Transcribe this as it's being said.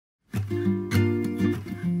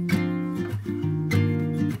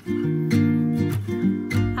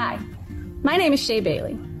My name is Shay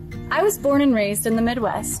Bailey. I was born and raised in the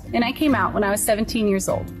Midwest, and I came out when I was 17 years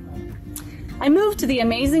old. I moved to the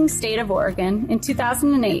amazing state of Oregon in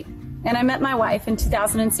 2008, and I met my wife in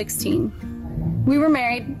 2016. We were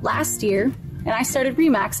married last year, and I started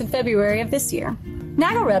RE/MAX in February of this year.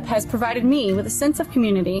 NAGLREP has provided me with a sense of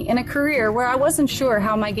community and a career where I wasn't sure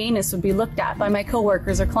how my gayness would be looked at by my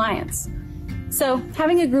coworkers or clients. So,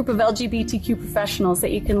 having a group of LGBTQ professionals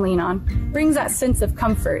that you can lean on brings that sense of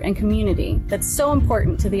comfort and community that's so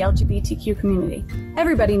important to the LGBTQ community.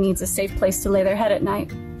 Everybody needs a safe place to lay their head at night.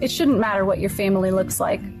 It shouldn't matter what your family looks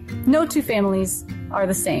like. No two families are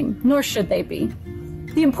the same, nor should they be.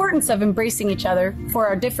 The importance of embracing each other for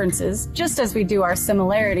our differences, just as we do our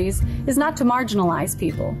similarities, is not to marginalize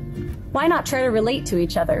people. Why not try to relate to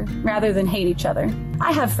each other rather than hate each other?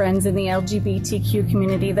 I have friends in the LGBTQ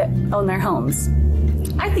community that own their homes.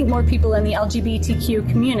 I think more people in the LGBTQ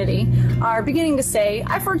community are beginning to say,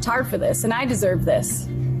 I've worked hard for this and I deserve this.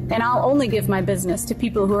 And I'll only give my business to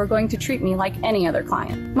people who are going to treat me like any other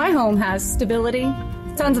client. My home has stability,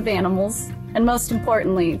 tons of animals, and most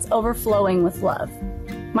importantly, it's overflowing with love.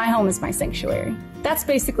 My home is my sanctuary. That's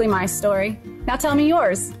basically my story. Now tell me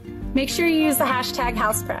yours. Make sure you use the hashtag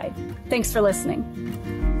HousePride. Thanks for listening.